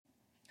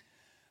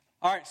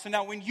All right, so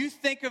now when you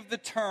think of the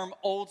term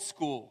old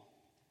school,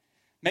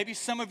 maybe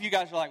some of you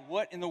guys are like,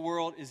 what in the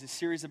world is this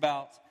series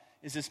about?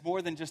 Is this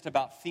more than just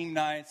about theme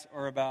nights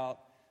or about,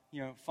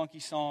 funky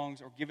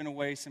songs or giving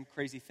away some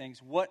crazy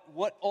things? What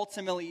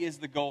ultimately is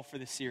the goal for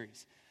this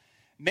series?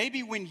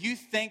 Maybe when you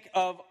think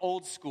of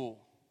old school,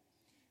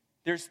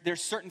 there's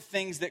certain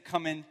things that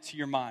come into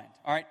your mind,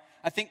 all right?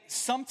 I think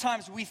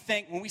sometimes when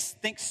we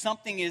think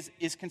something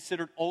is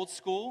considered old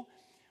school,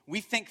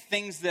 we think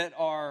things that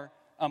are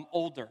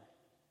older,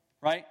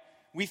 right?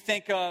 We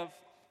think of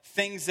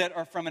things that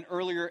are from an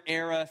earlier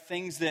era,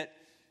 things that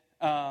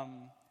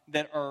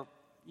are,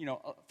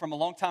 from a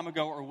long time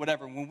ago or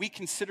whatever. When we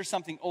consider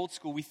something old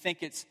school, we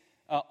think it's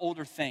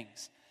older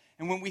things.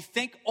 And when we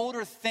think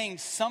older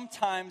things,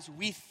 sometimes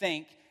we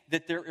think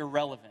that they're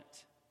irrelevant.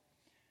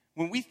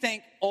 When we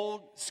think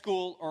old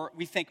school or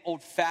we think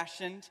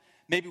old-fashioned,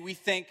 maybe we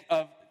think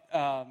of,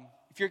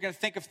 if you're going to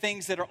think of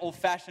things that are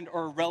old-fashioned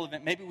or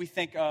irrelevant, maybe we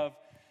think of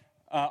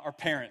our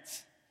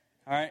parents.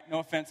 All right? No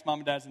offense, mom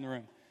and dad's in the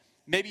room.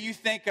 Maybe you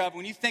think of,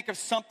 when you think of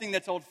something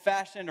that's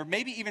old-fashioned or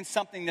maybe even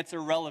something that's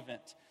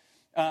irrelevant,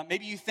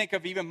 maybe you think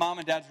of even mom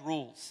and dad's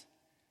rules.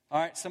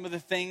 All right? Some of the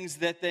things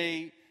that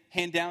they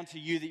hand down to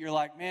you that you're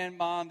like, man,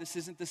 mom, this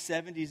isn't the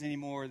 70s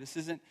anymore. This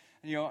isn't,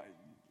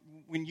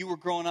 when you were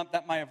growing up,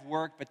 that might have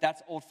worked, but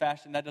that's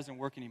old-fashioned. That doesn't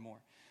work anymore.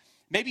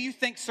 Maybe you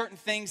think certain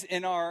things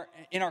in our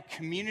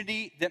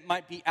community that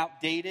might be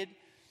outdated.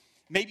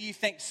 Maybe you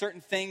think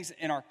certain things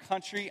in our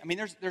country. I mean,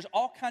 there's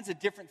all kinds of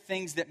different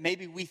things that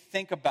maybe we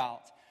think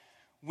about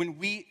when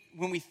we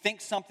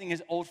think something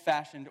is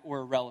old-fashioned or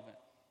irrelevant.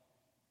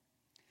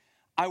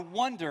 I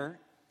wonder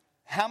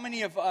how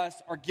many of us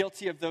are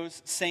guilty of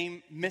those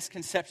same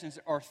misconceptions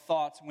or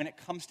thoughts when it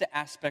comes to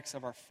aspects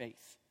of our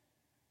faith.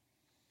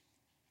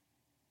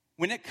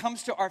 When it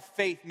comes to our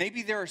faith,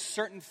 maybe there are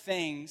certain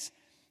things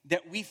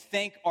that we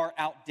think are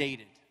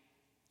outdated.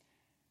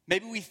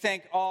 Maybe we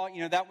think,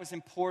 that was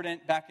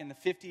important back in the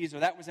 50s, or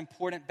that was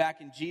important back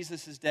in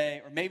Jesus'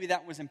 day, or maybe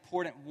that was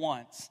important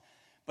once,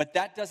 but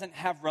that doesn't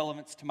have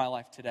relevance to my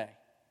life today.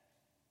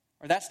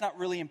 Or that's not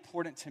really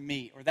important to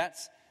me, or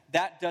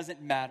that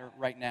doesn't matter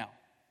right now.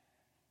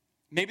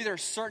 Maybe there are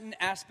certain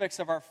aspects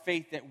of our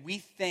faith that we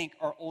think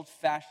are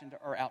old-fashioned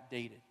or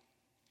outdated.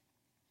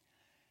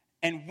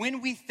 And when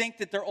we think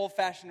that they're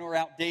old-fashioned or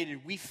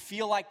outdated, we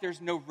feel like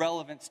there's no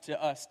relevance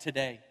to us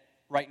today,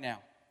 right now.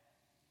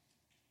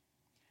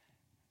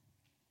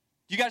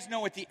 You guys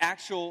know what the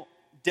actual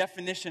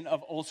definition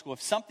of old school,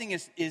 if something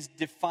is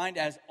defined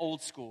as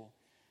old school,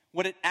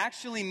 what it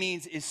actually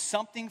means is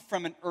something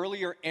from an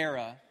earlier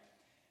era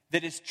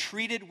that is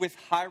treated with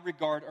high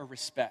regard or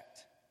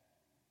respect.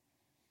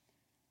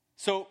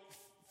 So,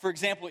 for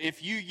example,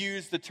 if you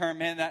use the term,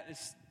 man,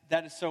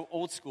 that is so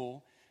old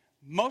school,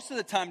 most of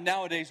the time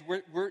nowadays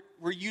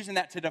we're using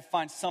that to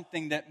define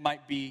something that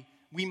we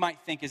might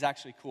think is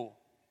actually cool.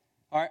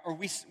 All right, or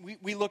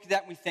we look at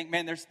that and we think,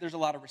 man, there's a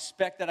lot of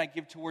respect that I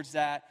give towards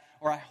that,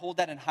 or I hold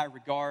that in high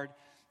regard.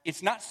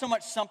 It's not so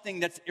much something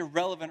that's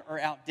irrelevant or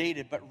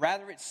outdated, but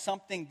rather it's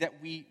something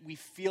that we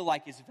feel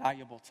like is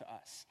valuable to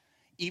us,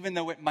 even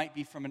though it might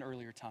be from an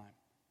earlier time.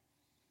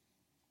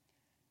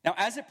 Now,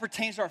 as it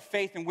pertains to our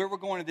faith and where we're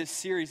going to this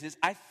series is,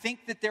 I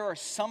think that there are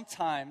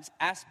sometimes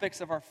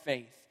aspects of our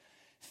faith,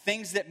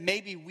 things that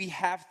maybe we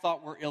have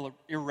thought were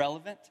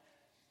irrelevant,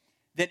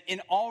 that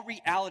in all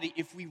reality,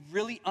 if we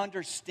really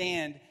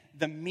understand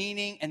the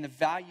meaning and the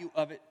value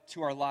of it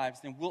to our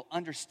lives, then we'll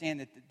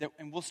understand that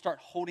and we'll start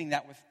holding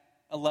that with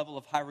a level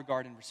of high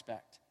regard and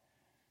respect.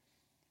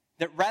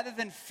 That rather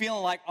than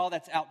feeling like,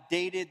 that's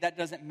outdated, that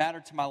doesn't matter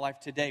to my life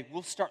today,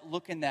 we'll start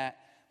looking at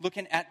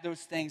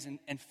those things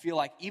and feel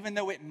like even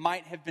though it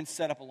might have been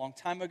set up a long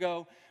time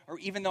ago, or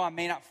even though I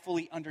may not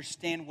fully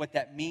understand what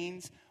that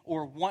means,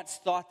 or once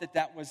thought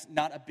that was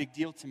not a big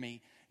deal to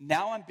me,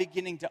 now I'm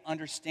beginning to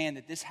understand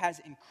that this has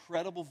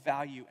incredible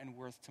value and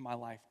worth to my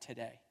life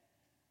today.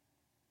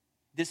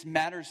 This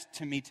matters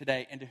to me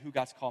today and to who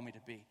God's called me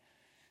to be.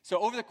 So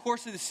over the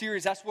course of the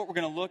series, that's what we're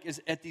going to look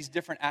at these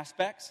different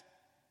aspects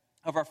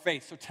of our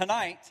faith. So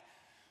tonight,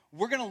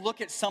 we're going to look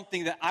at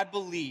something that I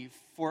believe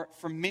for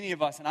many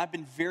of us, and I've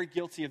been very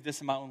guilty of this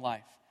in my own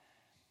life,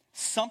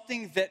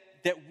 something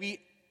that we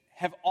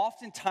have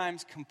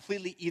oftentimes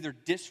completely either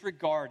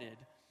disregarded,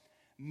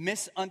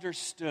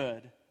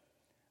 misunderstood,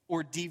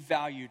 or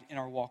devalued in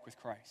our walk with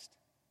Christ.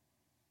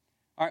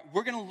 All right,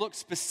 we're going to look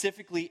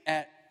specifically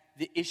at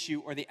the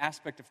issue or the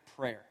aspect of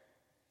prayer.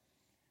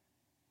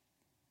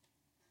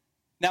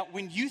 Now,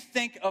 when you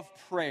think of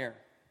prayer,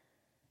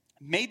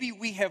 maybe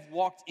we have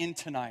walked in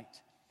tonight.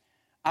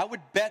 I would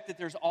bet that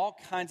there's all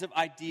kinds of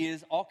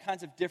ideas, all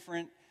kinds of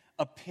different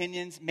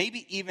opinions,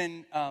 maybe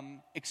even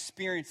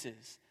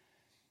experiences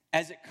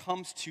as it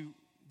comes to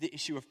the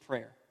issue of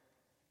prayer.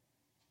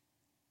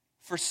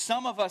 For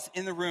some of us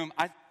in the room,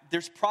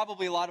 there's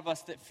probably a lot of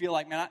us that feel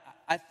like, man,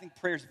 I think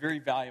prayer is very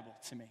valuable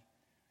to me.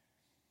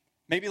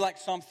 Maybe like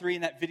Psalm 3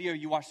 in that video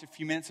you watched a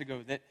few minutes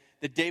ago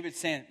that David's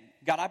saying,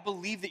 God, I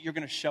believe that you're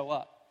going to show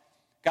up.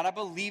 God, I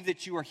believe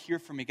that you are here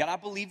for me. God, I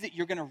believe that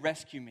you're going to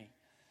rescue me.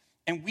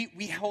 And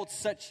we hold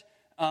such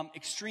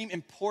extreme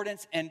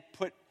importance and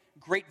put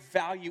great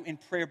value in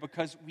prayer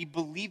because we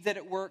believe that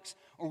it works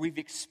or we've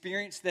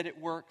experienced that it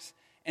works.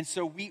 And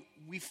so we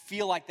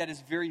feel like that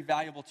is very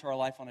valuable to our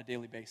life on a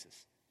daily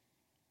basis.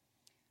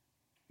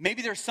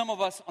 Maybe there's some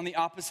of us on the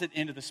opposite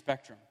end of the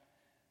spectrum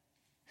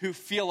who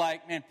feel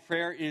like, man,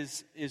 prayer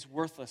is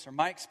worthless, or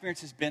my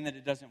experience has been that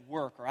it doesn't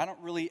work, or I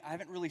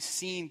haven't really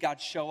seen God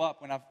show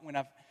up when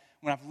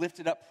I've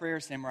lifted up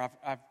prayers to Him, or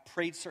I've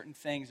prayed certain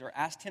things, or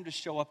asked Him to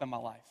show up in my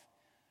life.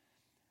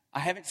 I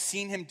haven't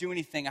seen Him do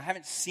anything. I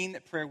haven't seen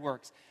that prayer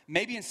works.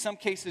 Maybe in some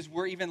cases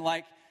we're even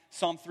like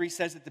Psalm 3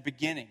 says at the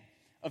beginning,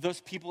 of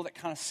those people that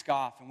kind of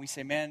scoff, and we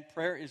say, man,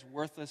 prayer is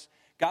worthless.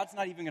 God's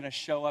not even going to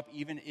show up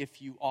even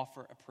if you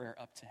offer a prayer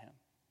up to Him.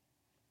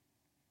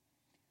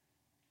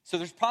 So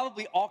there's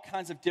probably all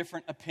kinds of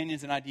different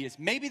opinions and ideas.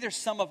 Maybe there's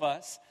some of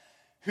us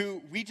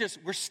who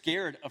we're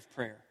scared of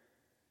prayer.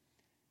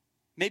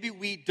 Maybe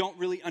we don't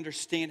really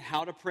understand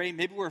how to pray.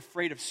 Maybe we're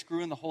afraid of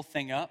screwing the whole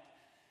thing up.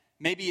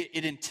 Maybe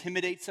it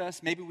intimidates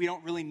us. Maybe we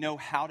don't really know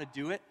how to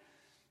do it.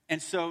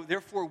 And so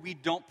therefore we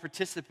don't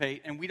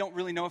participate, and we don't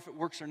really know if it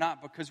works or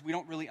not because we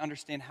don't really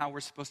understand how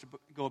we're supposed to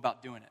go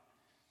about doing it.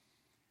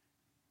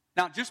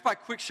 Now, just by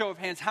quick show of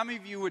hands, how many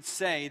of you would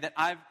say that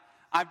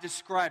I've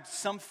described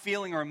some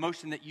feeling or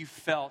emotion that you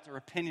felt or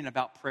opinion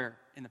about prayer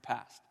in the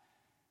past?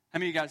 How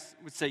many of you guys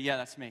would say, yeah,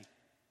 that's me?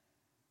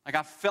 Like,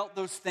 I felt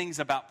those things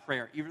about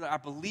prayer. Either I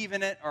believe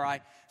in it, or I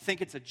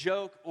think it's a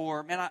joke,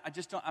 or, man, I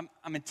just don't,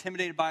 I'm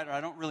intimidated by it, or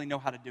I don't really know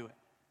how to do it.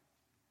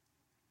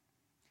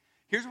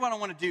 Here's what I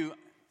want to do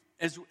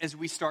as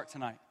we start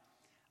tonight.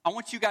 I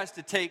want you guys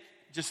to take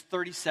just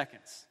 30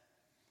 seconds.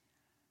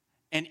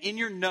 And in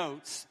your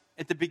notes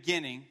at the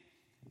beginning,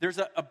 there's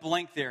a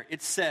blank there.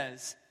 It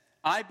says,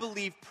 I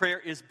believe prayer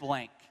is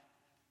blank.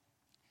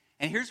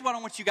 And here's what I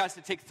want you guys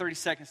to take 30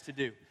 seconds to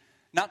do.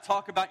 Not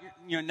talk about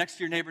your next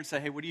to your neighbor and say,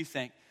 hey, what do you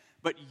think?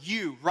 But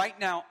you, right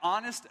now,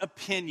 honest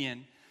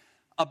opinion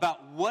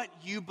about what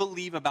you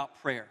believe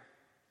about prayer.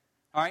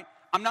 All right?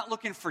 I'm not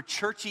looking for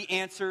churchy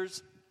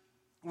answers.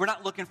 We're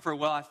not looking for,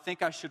 well, I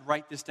think I should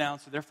write this down,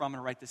 so therefore I'm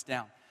going to write this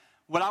down.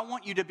 What I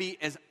want you to be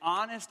as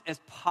honest as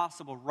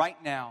possible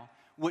right now,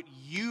 what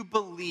you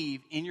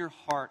believe in your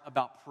heart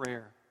about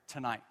prayer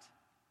tonight.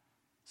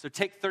 So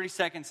take 30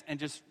 seconds and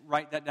just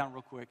write that down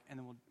real quick, and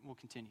then we'll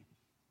continue.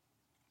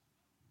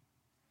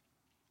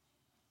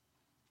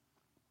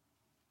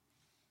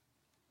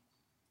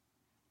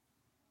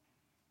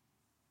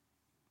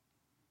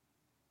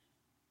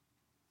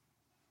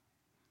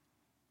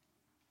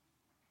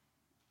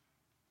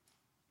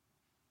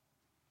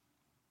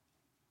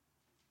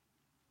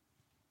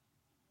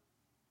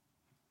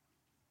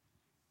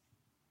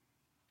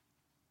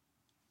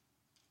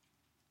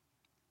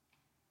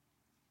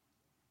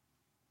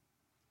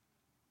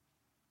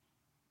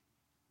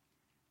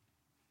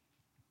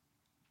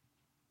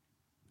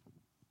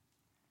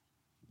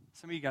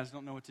 Some of you guys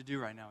don't know what to do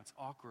right now. It's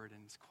awkward and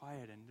it's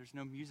quiet and there's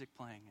no music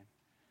playing. And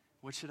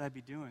what should I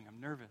be doing?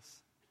 I'm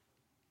nervous.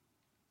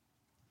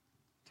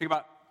 Take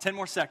about 10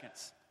 more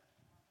seconds.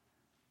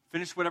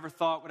 Finish whatever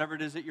thought, whatever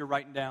it is that you're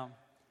writing down.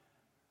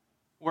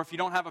 Or if you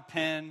don't have a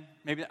pen,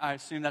 maybe I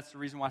assume that's the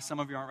reason why some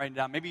of you aren't writing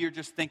down. Maybe you're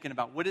just thinking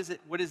about what is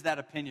that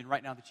opinion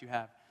right now that you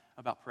have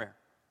about prayer.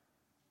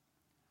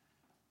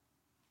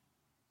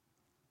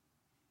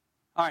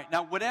 All right,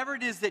 now whatever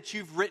it is that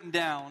you've written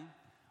down,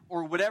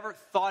 or whatever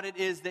thought it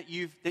is that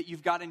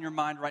you've got in your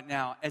mind right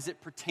now as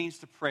it pertains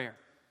to prayer.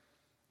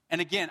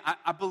 And again,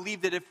 I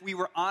believe that if we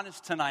were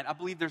honest tonight, I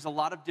believe there's a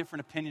lot of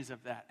different opinions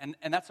of that.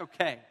 And that's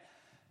okay.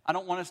 I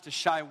don't want us to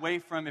shy away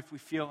from if we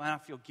feel, I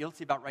feel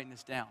guilty about writing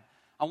this down.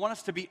 I want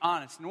us to be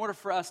honest. In order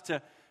for us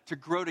to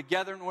grow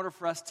together, in order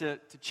for us to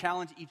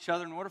challenge each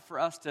other, in order for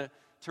us to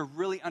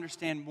really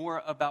understand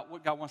more about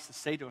what God wants to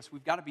say to us,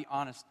 we've got to be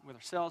honest with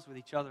ourselves, with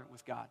each other,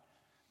 with God.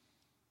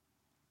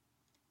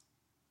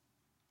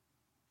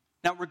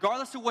 Now,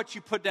 regardless of what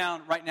you put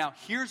down right now,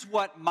 here's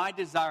what my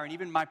desire and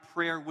even my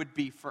prayer would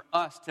be for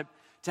us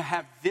to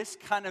have this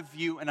kind of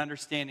view and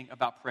understanding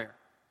about prayer.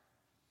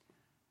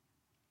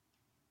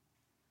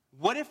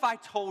 What if I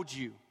told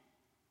you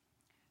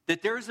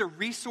that there is a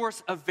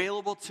resource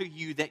available to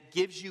you that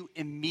gives you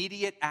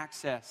immediate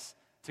access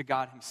to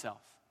God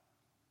Himself?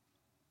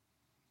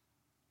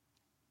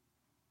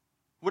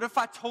 What if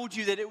I told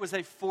you that it was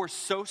a force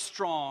so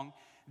strong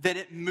that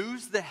it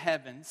moves the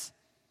heavens,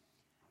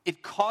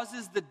 it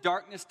causes the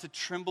darkness to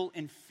tremble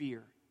in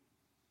fear,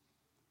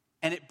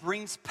 and it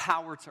brings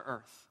power to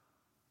earth?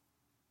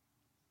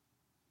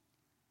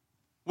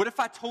 What if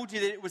I told you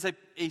that it was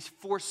a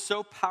force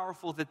so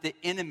powerful that the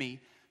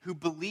enemy, who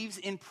believes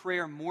in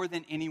prayer more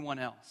than anyone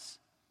else,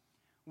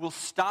 will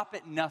stop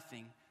at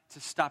nothing to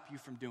stop you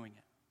from doing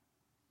it?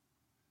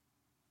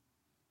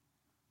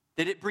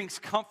 That it brings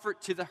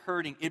comfort to the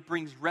hurting, it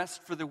brings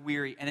rest for the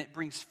weary, and it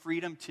brings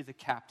freedom to the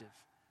captive.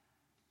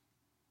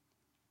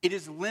 It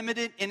is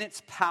limited in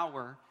its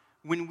power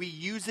when we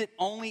use it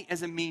only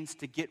as a means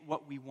to get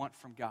what we want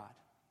from God.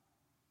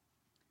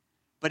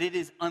 But it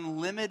is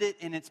unlimited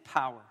in its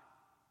power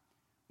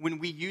when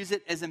we use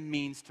it as a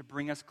means to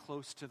bring us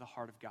close to the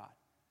heart of God.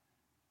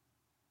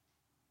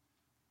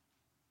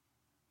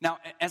 Now,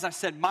 as I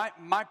said,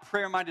 my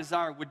prayer, my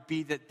desire would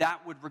be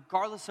that would,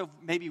 regardless of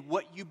maybe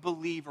what you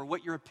believe or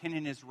what your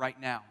opinion is right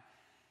now,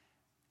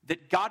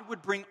 that God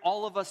would bring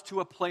all of us to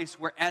a place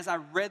where as I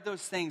read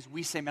those things,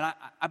 we say, man,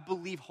 I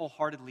believe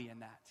wholeheartedly in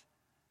that.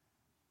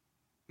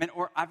 Man,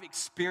 or I've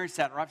experienced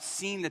that, or I've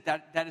seen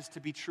that is to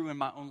be true in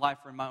my own life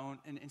or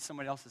in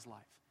somebody else's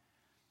life.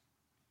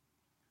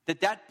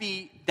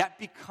 That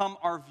become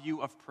our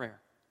view of prayer.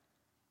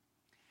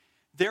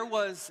 There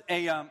was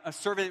a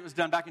survey that was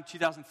done back in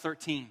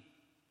 2013,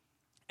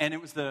 and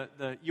it was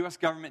the U.S.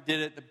 government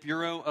did it, the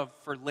Bureau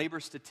for Labor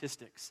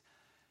Statistics,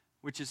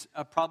 which is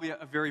probably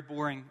a very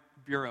boring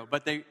bureau,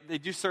 but they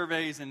do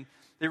surveys, and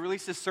they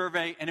released a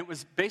survey, and it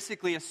was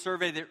basically a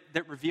survey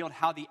that revealed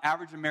how the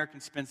average American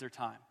spends their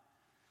time.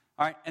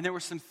 All right, and there were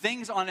some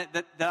things on it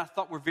that I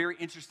thought were very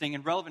interesting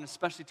and relevant,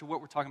 especially to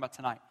what we're talking about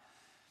tonight.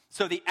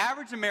 So the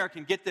average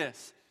American, get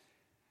this,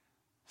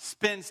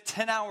 spends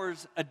 10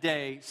 hours a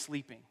day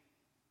sleeping.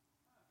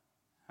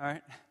 All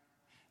right?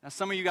 Now,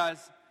 some of you guys,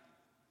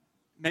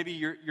 maybe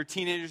you're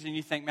teenagers and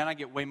you think, man, I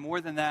get way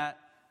more than that,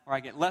 or I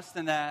get less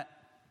than that.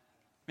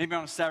 Maybe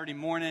on a Saturday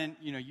morning,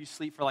 you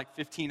sleep for like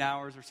 15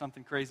 hours or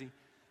something crazy.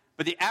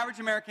 But the average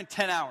American,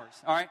 10 hours,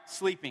 all right,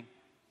 sleeping.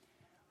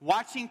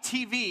 Watching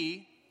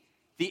TV,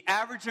 the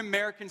average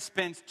American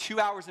spends 2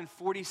 hours and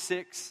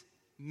 46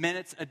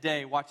 minutes a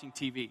day watching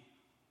TV.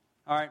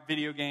 All right,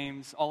 video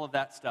games, all of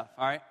that stuff,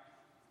 all right?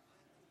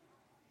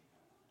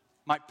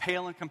 Might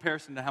pale in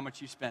comparison to how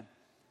much you spend.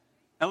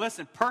 Now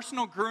listen,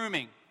 personal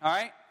grooming, all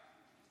right?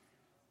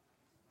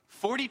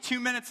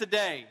 42 minutes a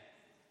day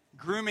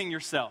grooming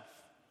yourself,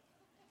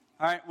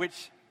 all right?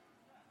 Which,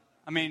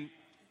 I mean,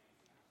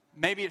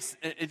 maybe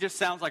it just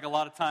sounds like a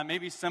lot of time.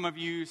 Maybe some of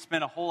you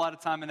spend a whole lot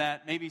of time in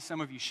that. Maybe some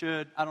of you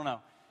should. I don't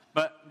know.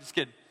 But I'm just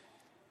kidding.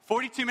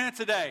 42 minutes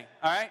a day,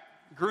 all right?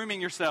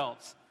 Grooming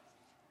yourselves.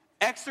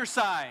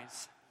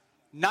 Exercise,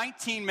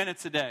 19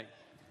 minutes a day.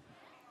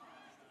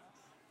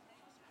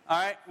 All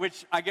right,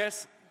 which I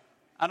guess,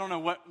 I don't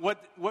know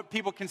what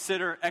people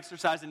consider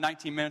exercise in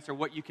 19 minutes or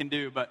what you can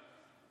do, but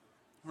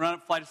run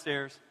up a flight of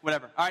stairs,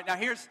 whatever. All right,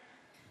 now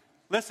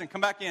listen,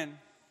 come back in.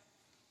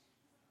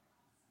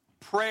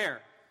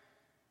 Prayer.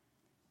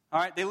 All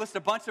right, they list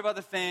a bunch of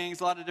other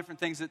things, a lot of different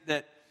things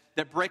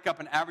that break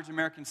up an average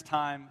American's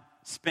time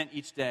spent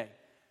each day.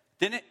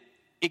 Then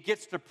it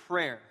gets to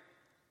prayer.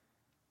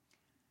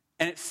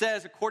 And it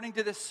says, according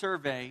to this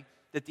survey,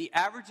 that the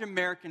average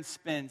American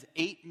spends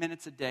 8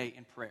 minutes a day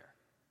in prayer.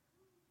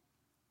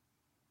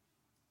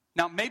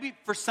 Now, maybe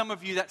for some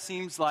of you that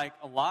seems like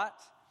a lot.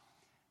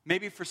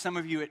 Maybe for some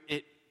of you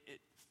it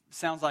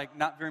sounds like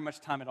not very much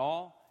time at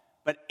all.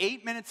 But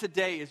 8 minutes a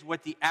day is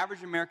what the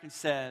average American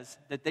says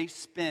that they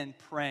spend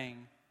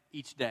praying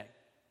each day.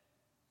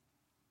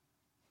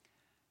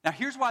 Now,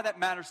 here's why that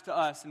matters to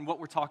us and what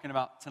we're talking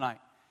about tonight.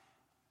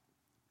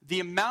 The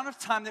amount of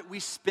time that we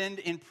spend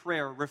in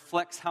prayer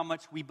reflects how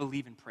much we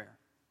believe in prayer.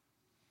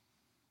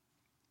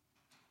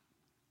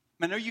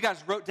 I know you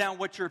guys wrote down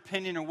what your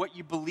opinion or what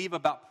you believe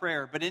about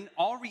prayer, but in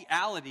all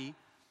reality,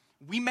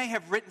 we may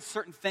have written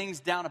certain things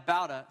down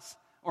about us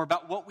or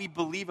about what we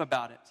believe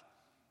about it.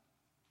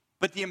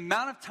 But the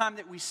amount of time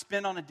that we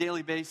spend on a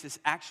daily basis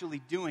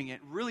actually doing it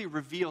really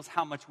reveals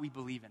how much we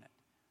believe in it.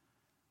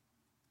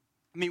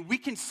 I mean, we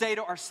can say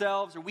to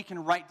ourselves or we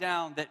can write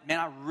down that, man,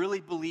 I really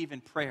believe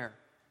in prayer.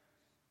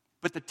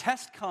 But the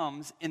test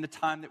comes in the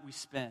time that we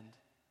spend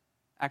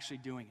actually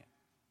doing it.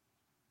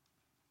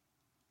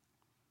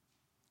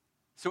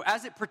 So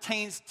as it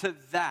pertains to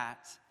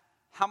that,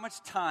 how much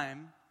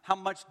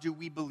do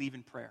we believe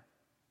in prayer?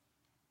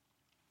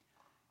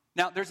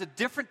 Now, there's a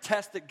different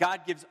test that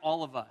God gives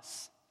all of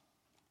us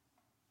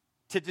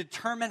to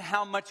determine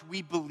how much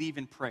we believe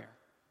in prayer.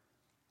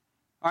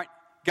 All right,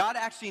 God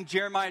actually in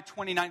Jeremiah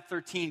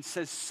 29:13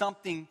 says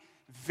something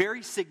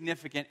very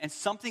significant and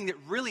something that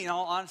really, in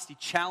all honesty,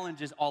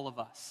 challenges all of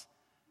us.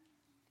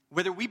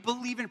 Whether we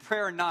believe in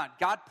prayer or not,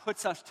 God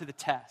puts us to the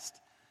test.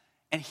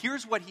 And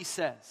here's what he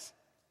says.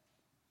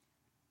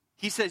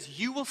 He says,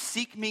 you will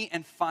seek me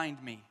and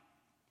find me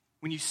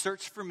when you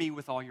search for me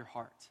with all your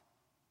heart.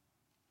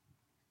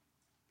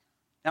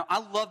 Now, I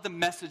love the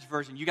Message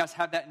version. You guys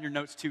have that in your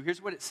notes too.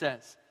 Here's what it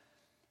says.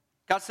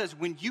 God says,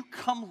 when you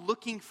come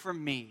looking for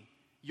me,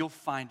 you'll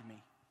find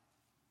me.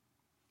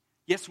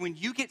 Yes, when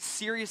you get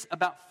serious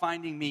about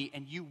finding me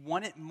and you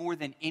want it more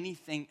than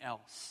anything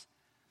else,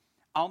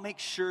 I'll make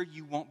sure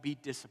you won't be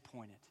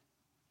disappointed.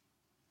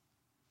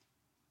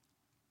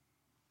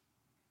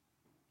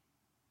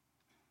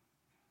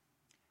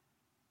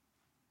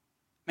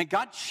 Man,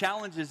 God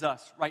challenges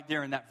us right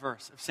there in that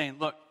verse of saying,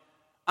 look,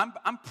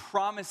 I'm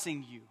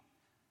promising you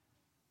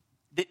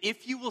that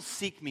if you will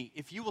seek me,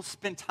 if you will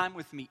spend time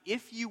with me,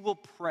 if you will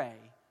pray,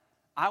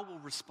 I will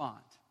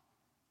respond.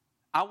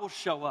 I will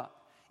show up.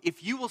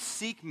 If you will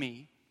seek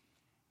me,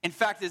 in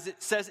fact, as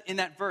it says in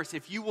that verse,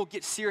 if you will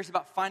get serious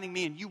about finding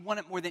me and you want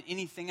it more than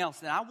anything else,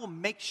 then I will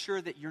make sure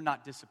that you're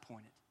not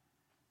disappointed.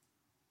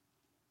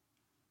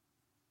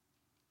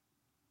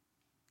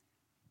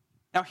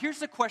 Now, here's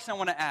the question I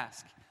want to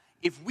ask.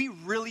 if we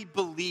really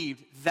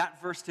believed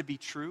that verse to be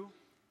true,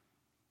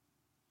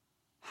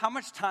 how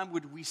much time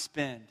would we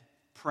spend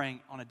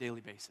praying on a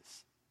daily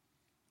basis?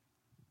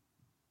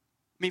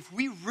 I mean, if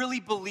we really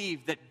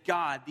believed that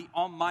God, the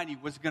Almighty,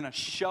 was going to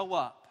show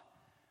up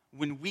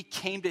when we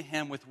came to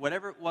Him with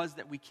whatever it was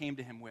that we came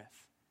to Him with,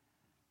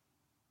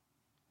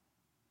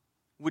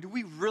 would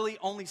we really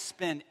only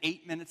spend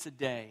 8 minutes a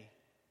day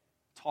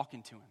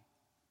talking to Him?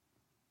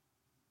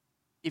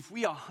 If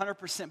we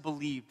 100%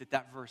 believed that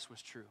that verse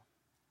was true.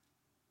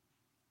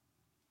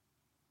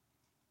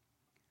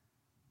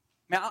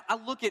 Man, I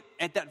look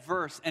at that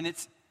verse, and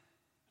it's,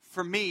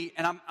 for me,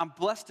 and I'm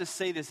blessed to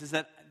say this, is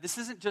that this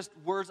isn't just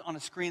words on a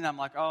screen that I'm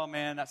like, oh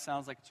man, that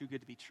sounds like too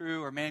good to be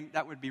true, or man,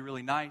 that would be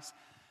really nice.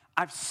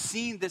 I've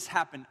seen this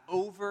happen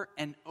over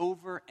and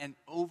over and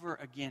over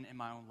again in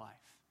my own life.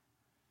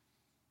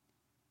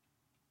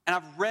 And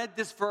I've read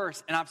this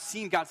verse, and I've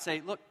seen God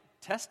say, look,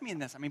 test me in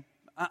this. I mean,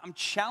 I'm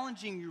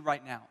challenging you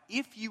right now.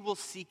 If you will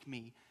seek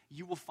me,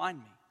 you will find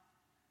me.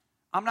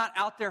 I'm not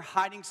out there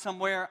hiding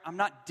somewhere. I'm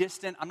not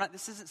distant.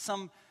 This isn't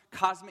some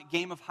cosmic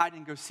game of hide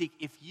and go seek.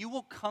 If you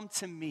will come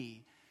to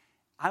me,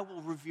 I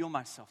will reveal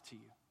myself to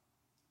you.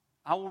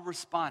 I will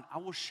respond. I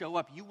will show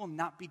up. You will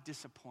not be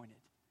disappointed.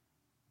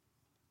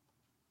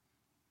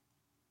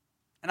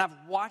 And I've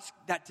watched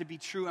that to be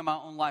true in my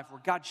own life,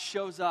 where God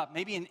shows up,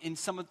 maybe in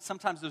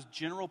sometimes those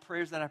general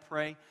prayers that I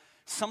pray,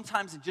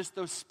 sometimes in just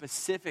those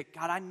specific,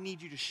 God, I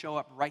need you to show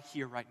up right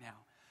here, right now.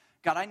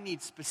 God, I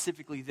need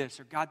specifically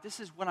this, or God, this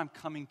is what I'm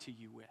coming to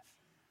you with.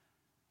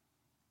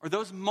 Or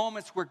those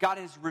moments where God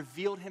has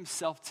revealed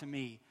Himself to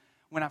me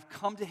when I've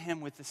come to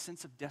Him with a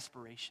sense of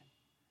desperation.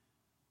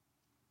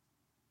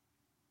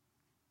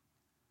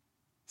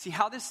 See,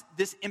 how this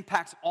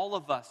impacts all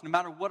of us, no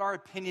matter what our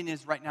opinion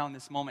is right now in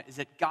this moment, is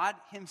that God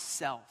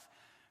Himself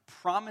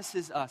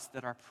promises us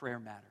that our prayer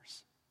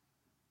matters.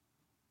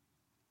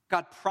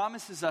 God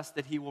promises us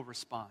that He will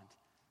respond.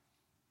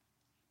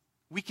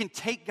 We can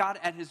take God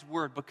at His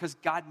word because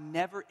God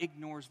never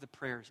ignores the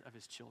prayers of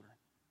His children.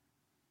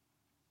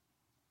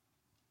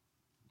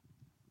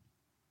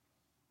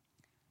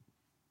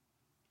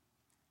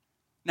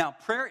 Now,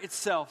 prayer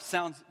itself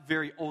sounds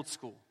very old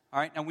school, all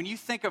right? Now, when you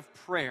think of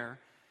prayer,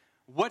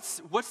 what's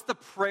the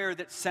prayer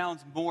that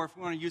sounds more, if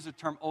we want to use the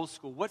term old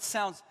school, what's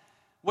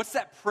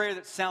that prayer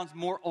that sounds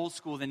more old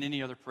school than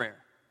any other prayer?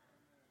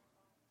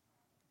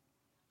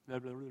 Blah,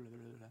 blah, blah,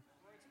 blah, blah.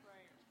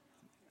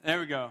 There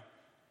we go.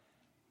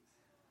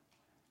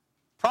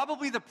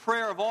 Probably the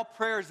prayer of all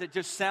prayers that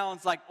just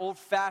sounds like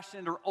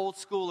old-fashioned or old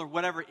school or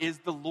whatever is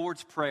the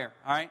Lord's Prayer,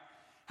 all right?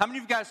 How many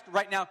of you guys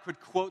right now could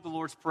quote the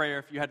Lord's Prayer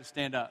if you had to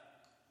stand up?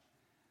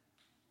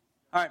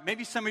 All right,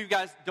 maybe some of you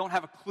guys don't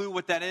have a clue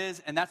what that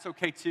is, and that's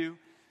okay too.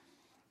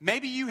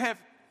 Maybe you have,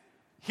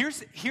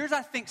 here's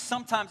I think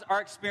sometimes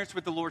our experience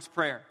with the Lord's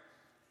Prayer.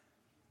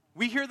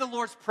 We hear the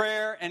Lord's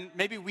Prayer, and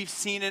maybe we've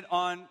seen it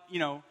on,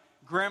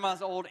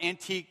 grandma's old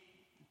antique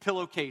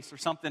pillowcase or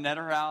something at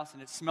her house,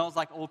 and it smells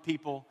like old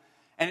people.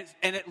 And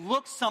it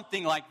looks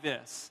something like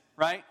this,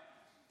 right?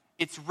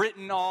 It's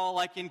written all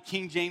like in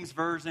King James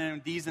Version,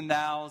 these and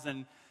thous,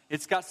 and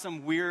it's got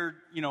some weird,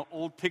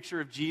 old picture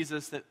of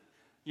Jesus that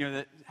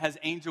has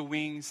angel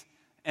wings,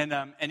 and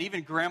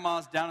even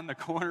grandma's down in the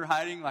corner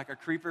hiding like a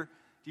creeper.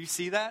 Do you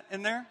see that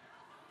in there?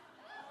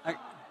 Like,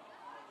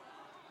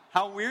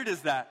 how weird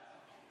is that?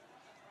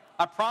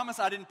 I promise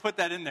I didn't put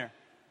that in there.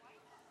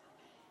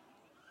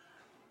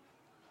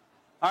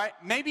 All right,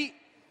 maybe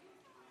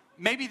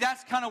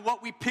that's kind of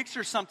what we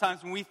picture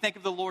sometimes when we think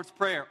of the Lord's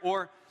Prayer.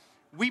 Or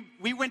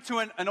we went to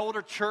an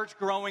older church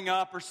growing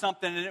up or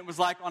something, and it was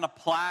like on a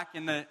plaque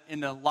in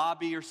the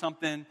lobby or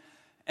something,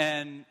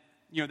 and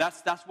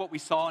that's what we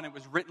saw, and it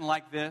was written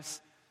like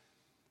this.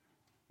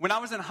 When I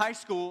was in high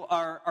school,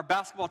 our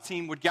basketball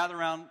team would gather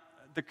around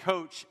the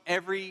coach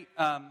in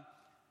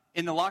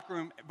the locker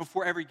room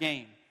before every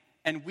game,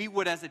 and we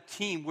would, as a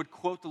team, would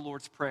quote the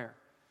Lord's Prayer.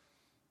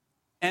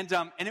 And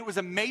it was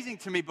amazing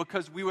to me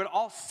because we would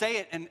all say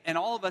it, and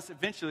all of us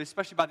eventually,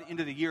 especially by the end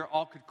of the year,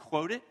 all could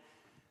quote it.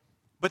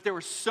 But there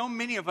were so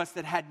many of us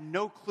that had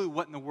no clue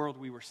what in the world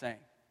we were saying.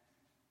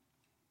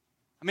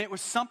 I mean, it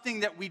was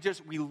something that we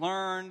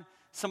learn,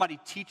 somebody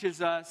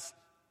teaches us,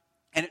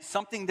 and it's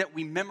something that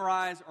we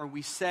memorize or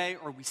we say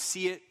or we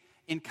see it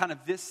in kind of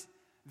this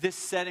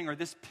setting or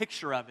this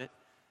picture of it,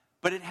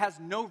 but it has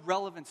no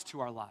relevance to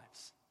our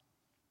lives.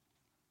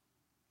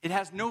 It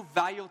has no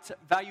value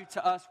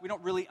to us. We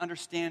don't really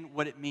understand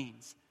what it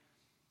means.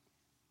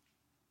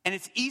 And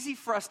it's easy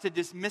for us to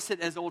dismiss it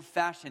as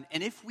old-fashioned.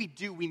 And if we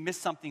do, we miss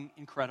something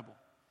incredible.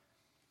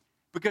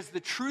 Because the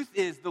truth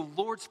is, the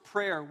Lord's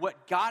Prayer,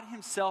 what God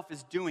Himself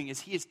is doing is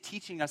He is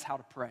teaching us how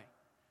to pray.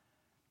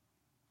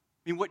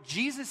 I mean, what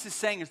Jesus is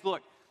saying is,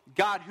 look,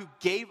 God who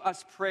gave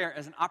us prayer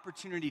as an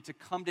opportunity to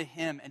come to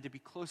Him and to be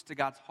close to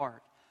God's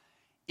heart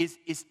is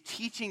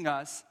teaching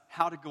us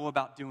how to go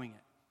about doing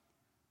it.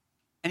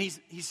 And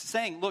he's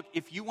saying, look,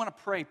 if you want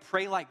to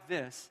pray like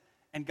this,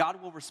 and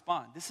God will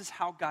respond. This is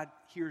how God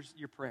hears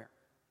your prayer.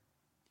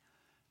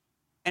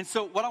 And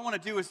so what I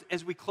want to do is,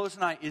 as we close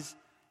tonight, is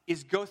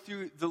is go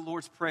through the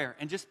Lord's Prayer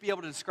and just be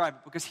able to describe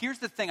it. Because here's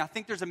the thing, I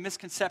think there's a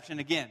misconception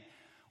again.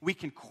 We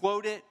can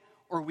quote it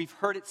or we've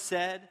heard it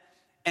said,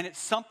 and it's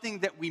something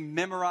that we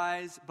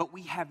memorize, but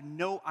we have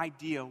no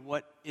idea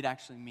what it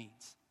actually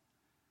means.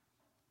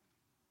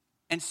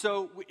 And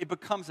so it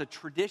becomes a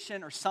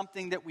tradition or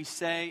something that we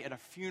say at a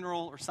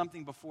funeral or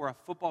something before a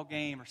football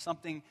game or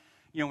something,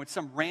 at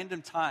some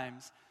random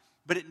times,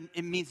 but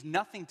it means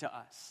nothing to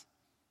us.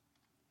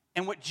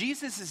 And what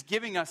Jesus is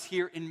giving us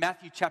here in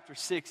Matthew chapter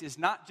 6 is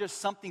not just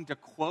something to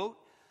quote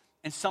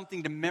and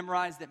something to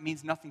memorize that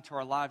means nothing to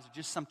our lives, or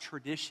just some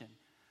tradition.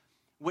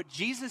 What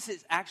Jesus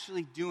is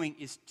actually doing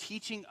is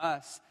teaching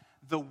us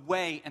the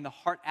way and the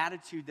heart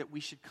attitude that we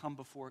should come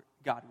before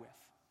God with.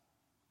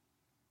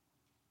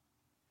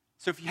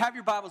 So if you have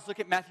your Bibles, look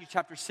at Matthew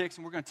chapter 6,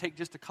 and we're going to take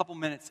just a couple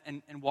minutes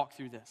and walk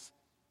through this.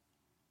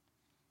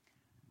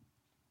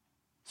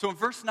 So in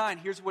verse 9,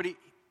 here's what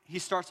he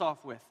starts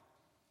off with.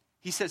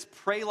 He says,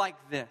 pray like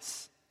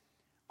this: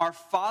 Our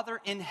Father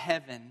in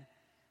heaven,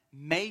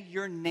 may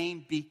your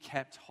name be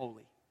kept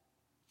holy.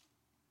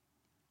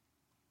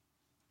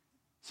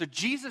 So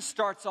Jesus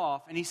starts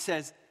off and he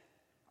says,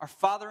 our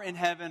Father in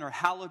heaven, or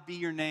hallowed be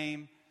your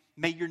name,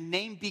 may your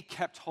name be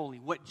kept holy.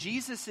 What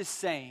Jesus is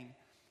saying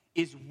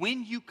is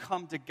when you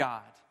come to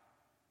God,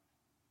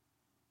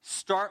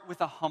 start with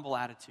a humble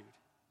attitude.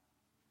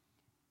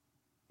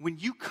 When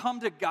you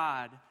come to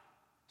God,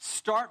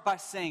 start by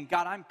saying,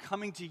 God, I'm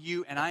coming to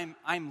you and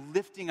I'm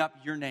lifting up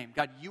your name.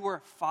 God, you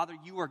are Father,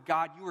 you are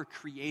God, you are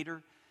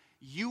Creator.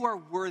 You are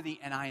worthy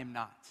and I am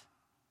not.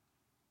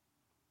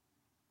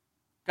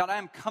 God, I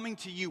am coming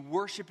to you,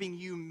 worshiping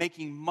you,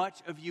 making much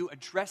of you,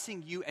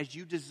 addressing you as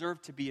you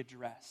deserve to be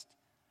addressed.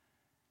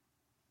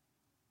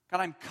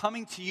 God, I'm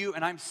coming to you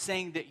and I'm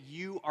saying that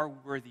you are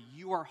worthy,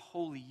 you are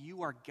holy,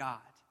 you are God.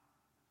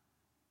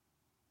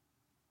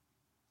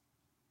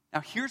 Now,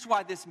 here's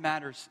why this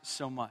matters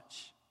so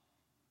much.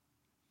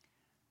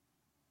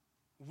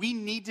 We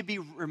need to be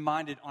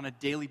reminded on a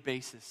daily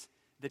basis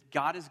that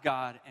God is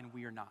God and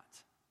we are not.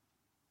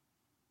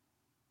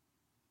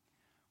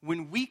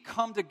 When we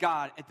come to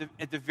God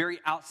at the very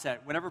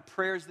outset, whenever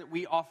prayers that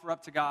we offer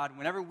up to God,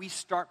 whenever we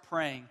start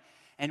praying,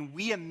 and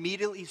we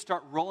immediately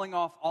start rolling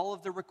off all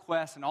of the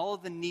requests and all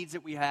of the needs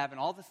that we have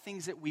and all the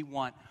things that we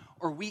want,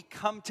 or we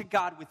come to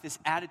God with this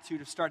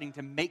attitude of starting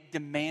to make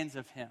demands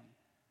of Him,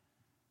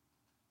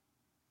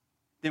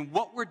 then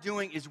what we're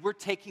doing is we're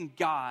taking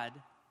God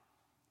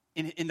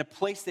in the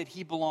place that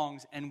He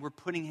belongs and we're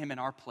putting Him in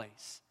our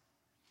place.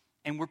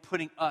 And we're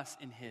putting us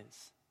in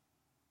His.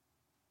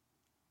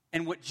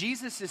 And what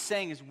Jesus is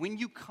saying is when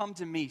you come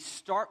to me,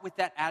 start with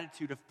that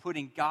attitude of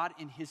putting God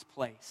in His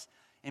place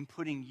and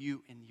putting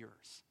you in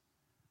yours.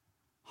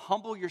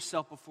 Humble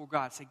yourself before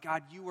God. Say,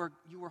 God, you are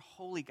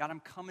holy. God, I'm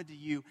coming to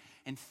you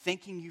and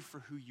thanking you for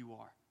who you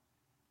are.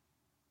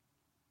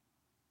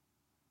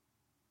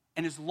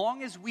 And as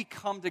long as we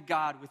come to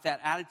God with that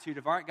attitude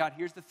of, all right, God,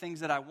 here's the things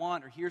that I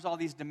want, or here's all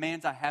these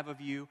demands I have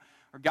of you,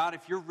 or God,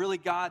 if you're really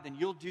God, then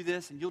you'll do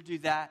this and you'll do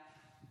that.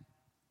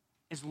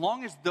 As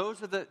long as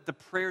those are the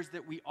prayers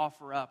that we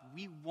offer up,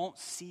 we won't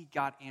see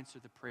God answer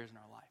the prayers in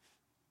our life.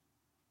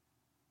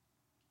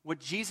 What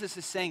Jesus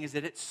is saying is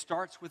that it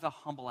starts with a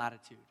humble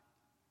attitude.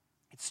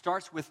 It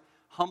starts with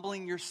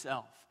humbling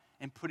yourself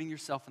and putting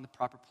yourself in the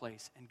proper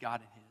place and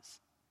God in His.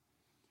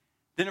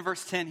 Then in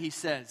verse 10 he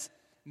says,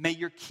 may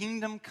your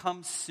kingdom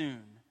come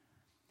soon.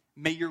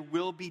 May your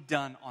will be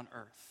done on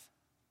earth.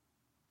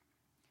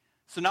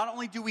 So not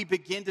only do we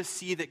begin to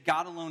see that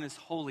God alone is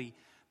holy,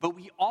 but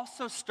we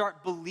also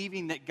start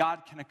believing that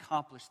God can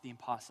accomplish the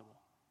impossible.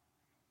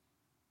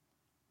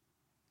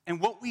 And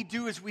what we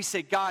do is we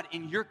say, God,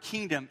 in your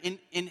kingdom,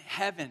 in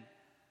heaven,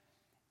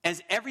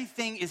 as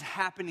everything is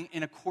happening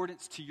in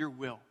accordance to your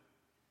will,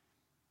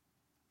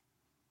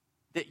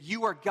 that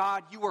you are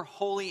God, you are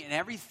holy, and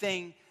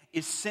everything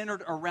is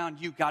centered around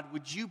you. God,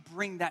 would you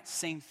bring that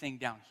same thing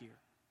down here?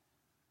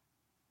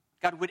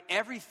 God, would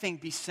everything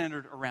be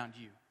centered around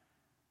you?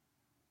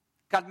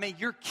 God, may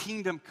your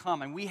kingdom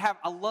come. And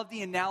I love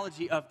the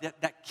analogy of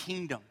that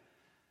kingdom.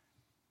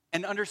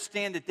 And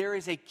understand that there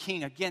is a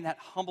king. Again, that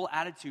humble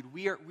attitude.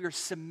 We are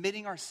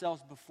submitting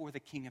ourselves before the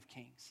King of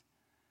Kings.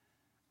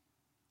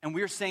 And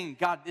we are saying,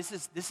 God,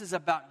 this is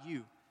about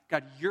you.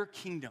 God, your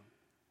kingdom.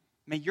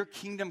 May your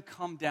kingdom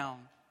come down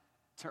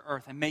to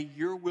earth. And may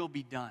your will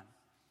be done.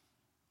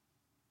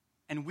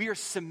 And we are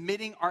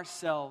submitting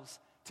ourselves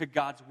to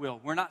God's will.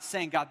 We're not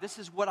saying, God, this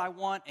is what I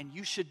want and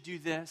you should do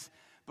this.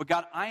 But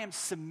God, I am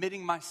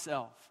submitting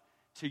myself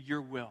to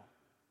your will.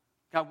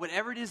 God,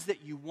 whatever it is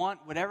that you want,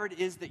 whatever it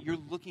is that you're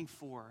looking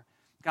for,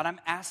 God, I'm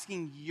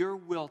asking your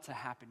will to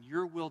happen,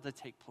 your will to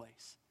take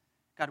place.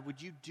 God,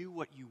 would you do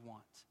what you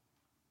want?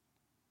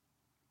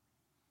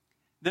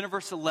 Then in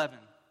verse 11,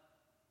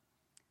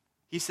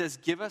 he says,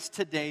 give us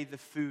today the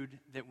food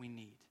that we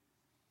need.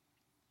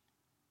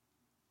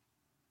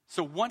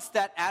 So once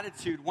that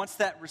attitude, once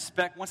that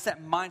respect, once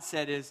that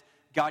mindset is,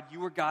 God,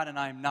 you are God and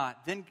I am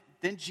not, then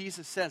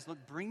Jesus says, look,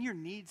 bring your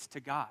needs to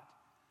God.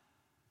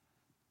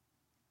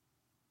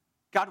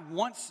 God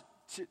wants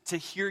to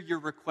hear your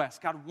requests.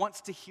 God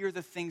wants to hear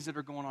the things that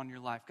are going on in your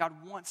life.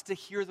 God wants to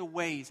hear the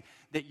ways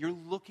that you're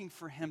looking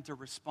for him to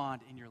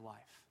respond in your life.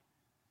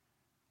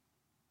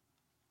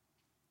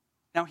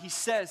 Now he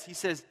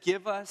says,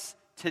 give us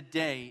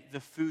today the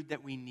food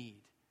that we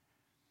need.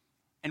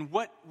 And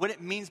what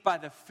it means by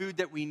the food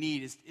that we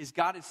need is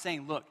God is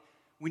saying, look,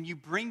 when you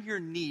bring your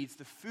needs,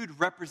 the food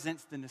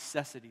represents the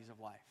necessities of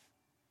life.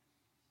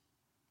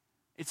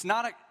 It's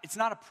not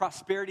a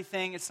prosperity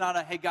thing. It's not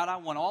a, hey, God, I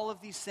want all of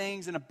these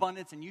things in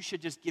abundance, and you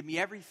should just give me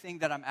everything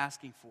that I'm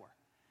asking for.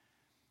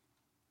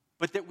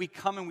 But that we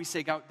come and we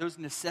say, God, those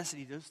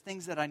necessities, those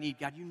things that I need,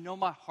 God, you know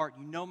my heart.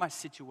 You know my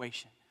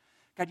situation.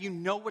 God, you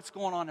know what's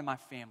going on in my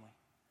family.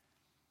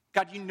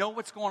 God, you know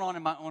what's going on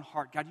in my own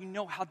heart. God, you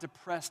know how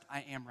depressed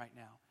I am right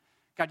now.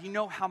 God, you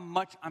know how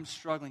much I'm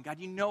struggling. God,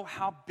 you know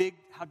how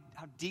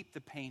deep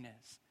the pain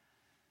is.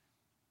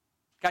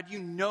 God, you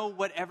know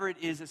whatever it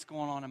is that's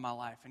going on in my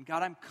life. And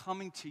God, I'm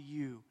coming to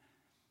you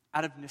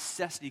out of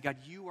necessity. God,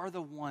 you are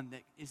the one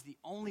that is the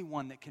only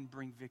one that can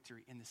bring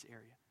victory in this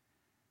area.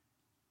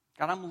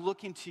 God, I'm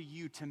looking to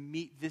you to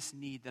meet this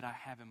need that I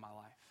have in my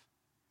life.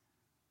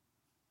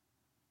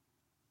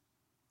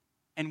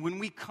 And when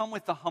we come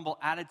with a humble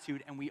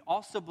attitude and we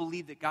also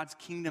believe that God's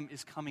kingdom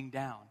is coming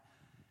down,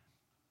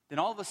 then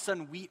all of a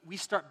sudden we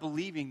start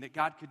believing that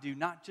God could do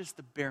not just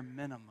the bare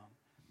minimum,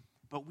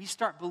 but we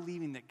start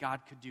believing that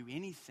God could do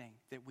anything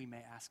that we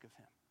may ask of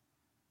him.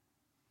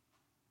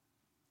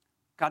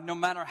 God, no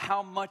matter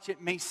how much it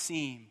may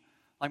seem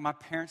like my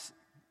parents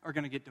are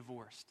going to get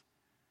divorced,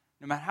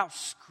 no matter how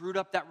screwed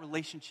up that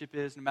relationship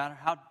is, no matter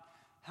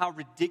how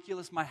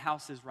ridiculous my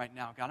house is right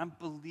now, God, I'm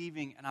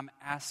believing and I'm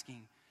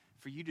asking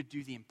for you to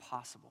do the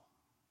impossible.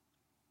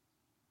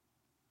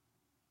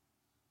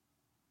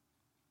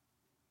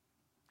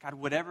 God,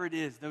 whatever it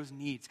is, those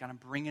needs, God, I'm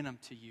bringing them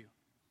to you.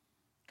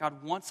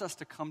 God wants us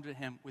to come to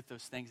him with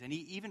those things, and he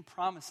even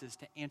promises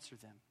to answer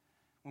them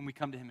when we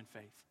come to him in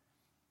faith.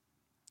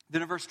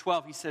 Then in verse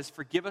 12, he says,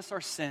 forgive us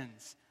our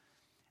sins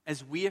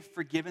as we have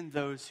forgiven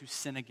those who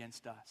sin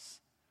against us.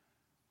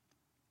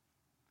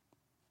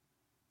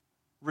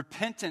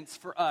 Repentance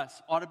for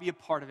us ought to be a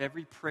part of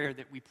every prayer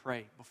that we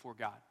pray before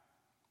God.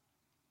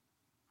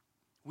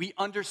 We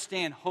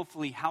understand,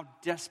 hopefully, how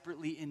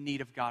desperately in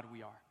need of God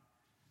we are.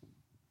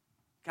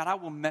 God, I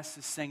will mess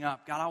this thing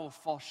up. God, I will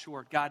fall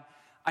short. God,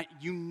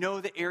 you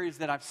know the areas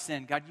that I've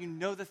sinned. God, you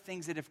know the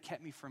things that have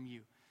kept me from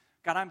you.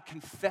 God, I'm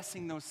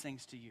confessing those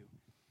things to you.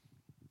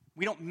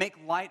 We don't make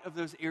light of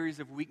those areas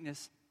of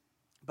weakness,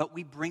 but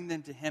we bring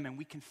them to him and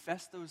we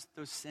confess those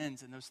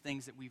sins and those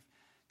things that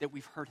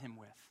we've hurt him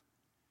with.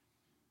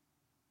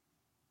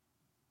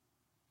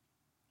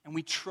 And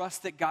we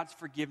trust that God's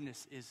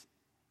forgiveness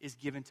is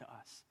given to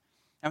us.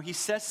 Now, he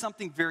says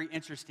something very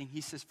interesting.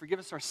 He says, forgive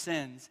us our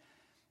sins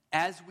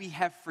as we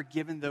have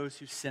forgiven those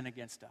who sin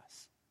against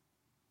us.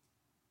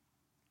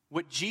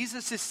 What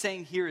Jesus is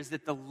saying here is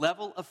that the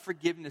level of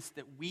forgiveness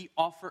that we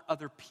offer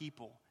other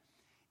people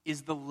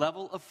is the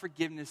level of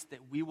forgiveness that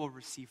we will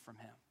receive from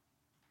him.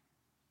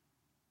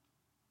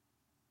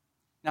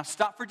 Now,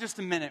 stop for just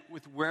a minute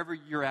with wherever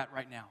you're at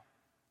right now.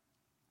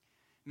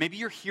 Maybe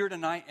you're here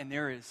tonight and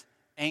there is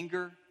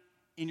anger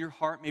in your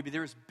heart. Maybe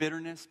there is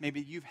bitterness.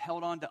 Maybe you've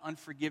held on to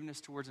unforgiveness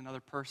towards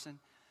another person.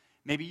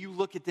 Maybe you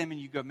look at them and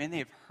you go, man, they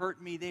have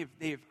hurt me.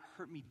 They have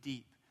hurt me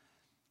deep.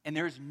 And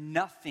there's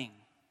nothing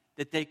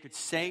that they could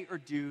say or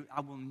do.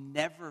 I will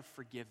never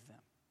forgive them.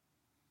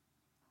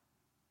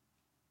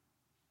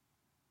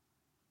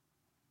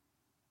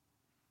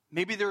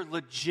 Maybe there are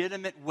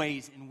legitimate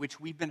ways in which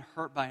we've been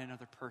hurt by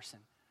another person.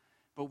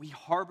 But we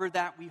harbor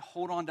that. We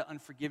hold on to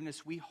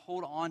unforgiveness. We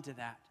hold on to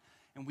that.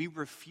 And we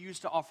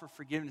refuse to offer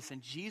forgiveness.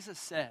 And Jesus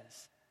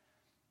says,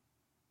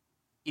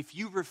 if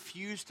you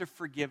refuse to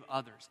forgive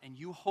others and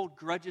you hold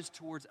grudges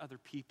towards other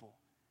people,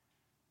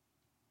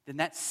 then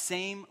that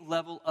same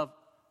level of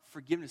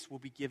forgiveness will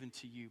be given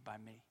to you by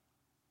me.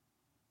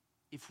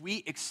 If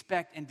we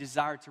expect and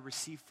desire to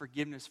receive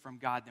forgiveness from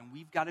God, then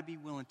we've got to be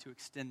willing to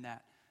extend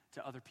that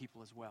to other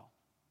people as well.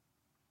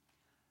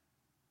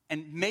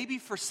 And maybe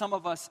for some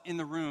of us in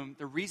the room,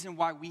 the reason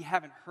why we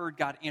haven't heard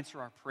God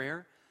answer our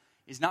prayer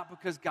is not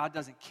because God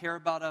doesn't care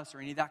about us or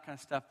any of that kind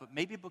of stuff, but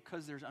maybe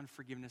because there's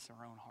unforgiveness in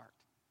our own heart.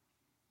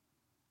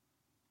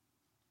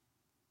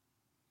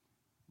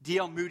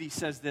 D.L. Moody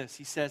says this.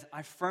 He says,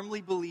 I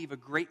firmly believe a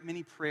great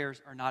many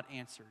prayers are not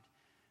answered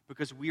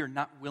because we are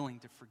not willing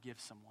to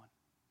forgive someone.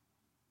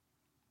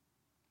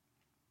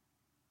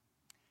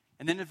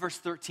 And then in verse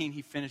 13,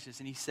 he finishes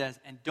and he says,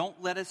 and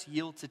don't let us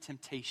yield to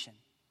temptation,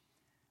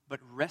 but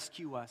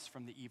rescue us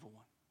from the evil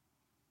one.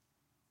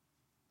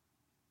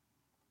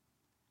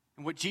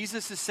 And what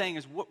Jesus is saying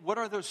is, what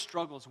are those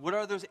struggles? What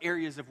are those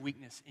areas of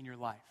weakness in your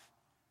life?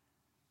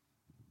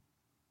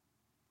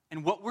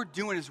 And what we're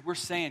doing is we're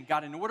saying,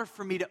 God, in order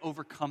for me to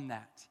overcome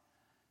that,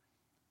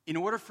 in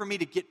order for me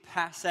to get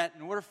past that,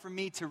 in order for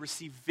me to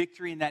receive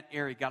victory in that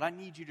area, God, I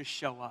need you to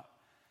show up.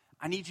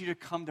 I need you to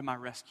come to my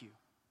rescue.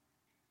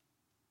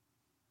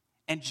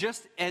 And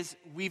just as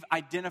we've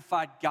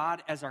identified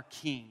God as our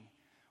King,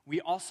 we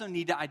also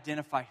need to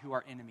identify who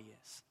our enemy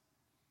is.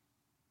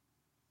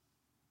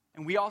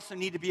 And we also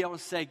need to be able to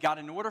say, God,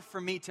 in order for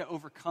me to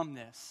overcome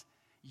this,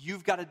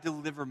 you've got to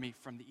deliver me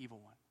from the evil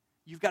one.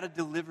 You've got to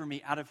deliver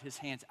me out of his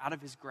hands, out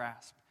of his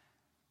grasp.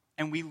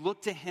 And we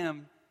look to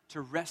him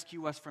to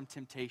rescue us from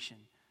temptation,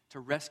 to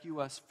rescue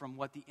us from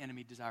what the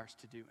enemy desires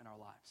to do in our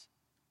lives.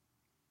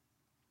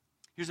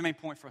 Here's the main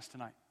point for us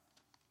tonight.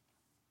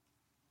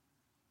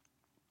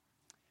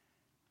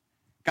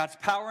 God's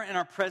power and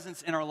our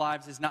presence in our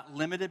lives is not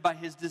limited by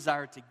his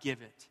desire to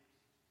give it,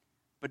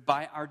 but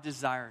by our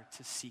desire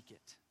to seek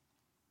it.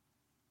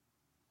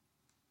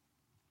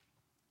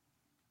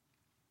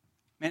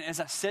 Man, as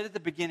I said at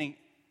the beginning,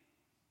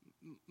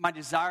 my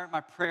desire,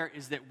 my prayer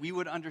is that we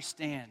would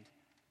understand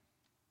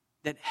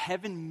that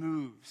heaven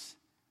moves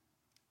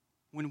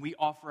when we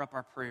offer up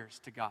our prayers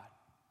to God.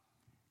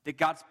 That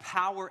God's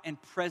power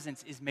and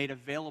presence is made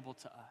available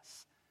to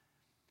us.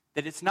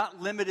 That it's not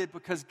limited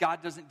because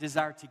God doesn't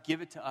desire to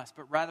give it to us,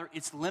 but rather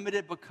it's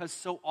limited because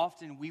so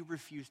often we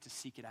refuse to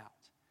seek it out.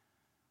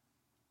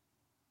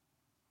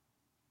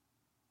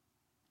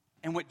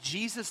 And what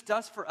Jesus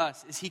does for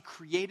us is he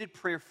created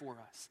prayer for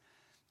us.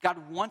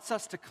 God wants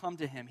us to come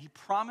to him. He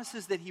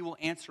promises that he will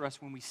answer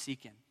us when we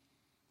seek him.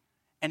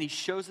 And he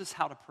shows us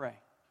how to pray.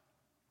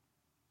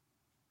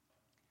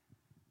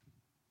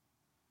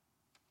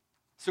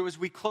 So as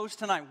we close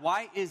tonight,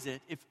 why is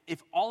it,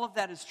 if all of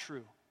that is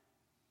true,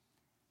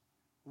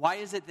 why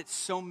is it that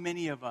so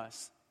many of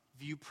us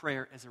view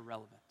prayer as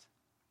irrelevant?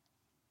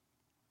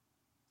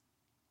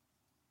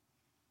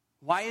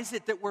 Why is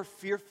it that we're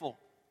fearful?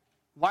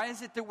 Why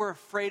is it that we're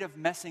afraid of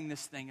messing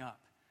this thing up?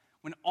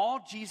 When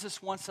all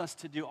Jesus wants us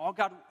to do, all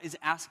God is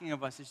asking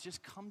of us is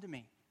just come to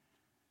me.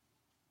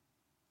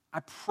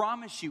 I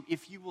promise you,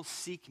 if you will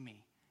seek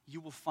me,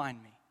 you will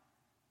find me.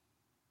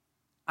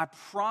 I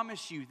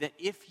promise you that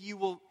if you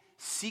will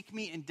seek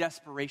me in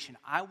desperation,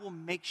 I will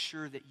make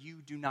sure that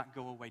you do not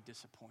go away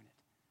disappointed.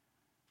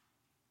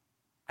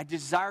 I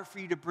desire for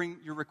you to bring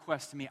your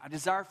requests to me. I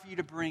desire for you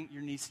to bring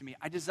your needs to me.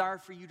 I desire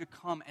for you to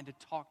come and to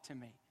talk to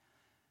me.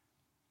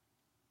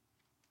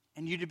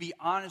 And you to be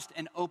honest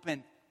and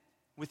open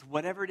with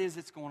whatever it is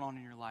that's going on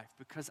in your life,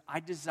 because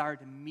I desire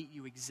to meet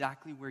you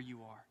exactly where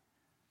you are.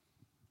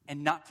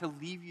 And not to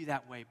leave you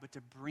that way, but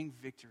to bring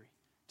victory,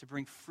 to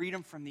bring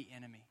freedom from the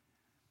enemy,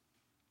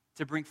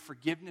 to bring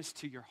forgiveness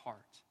to your heart.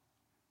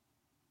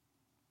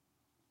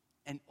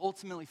 And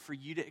ultimately for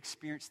you to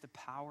experience the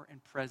power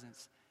and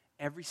presence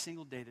every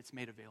single day that's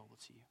made available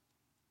to you.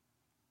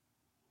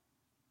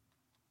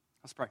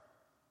 Let's pray.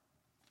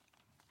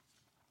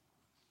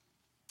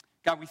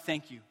 God, we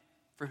thank you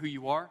for who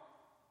you are.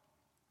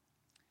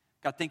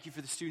 God, thank you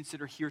for the students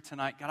that are here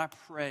tonight. God, I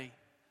pray,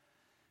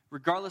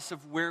 regardless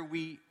of where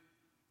we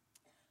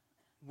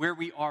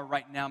are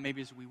right now,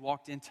 maybe as we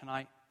walked in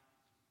tonight,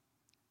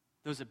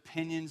 those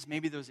opinions,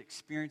 maybe those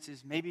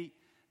experiences, maybe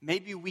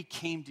we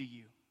came to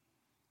you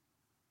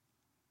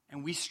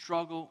and we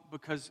struggle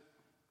because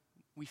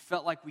we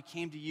felt like we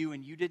came to you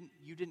and you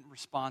didn't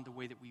respond the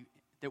way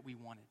that we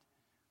wanted.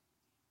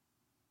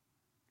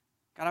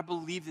 God, I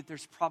believe that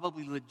there's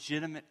probably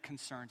legitimate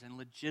concerns and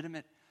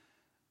legitimate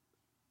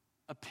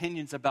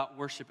opinions about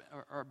worship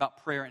or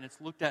about prayer, and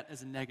it's looked at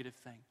as a negative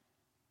thing.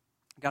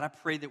 God, I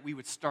pray that we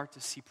would start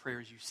to see prayer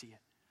as you see it.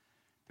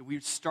 That we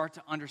would start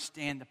to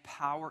understand the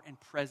power and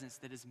presence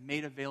that is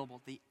made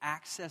available, the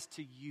access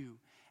to you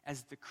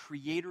as the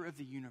creator of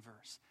the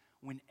universe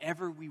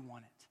whenever we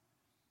want it.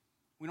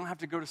 We don't have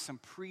to go to some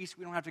priest.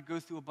 We don't have to go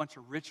through a bunch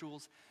of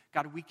rituals.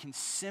 God, we can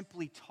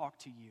simply talk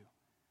to you.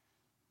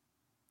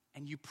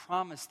 And you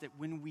promise that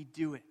when we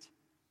do it,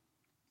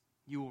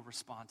 you will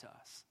respond to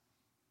us.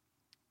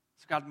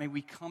 So God, may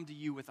we come to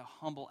you with a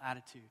humble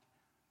attitude.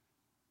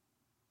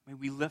 May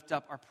we lift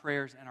up our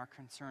prayers and our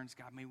concerns,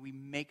 God. May we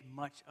make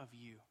much of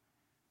you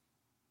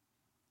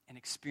and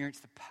experience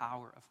the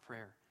power of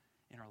prayer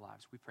in our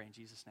lives. We pray in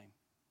Jesus' name.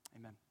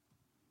 Amen.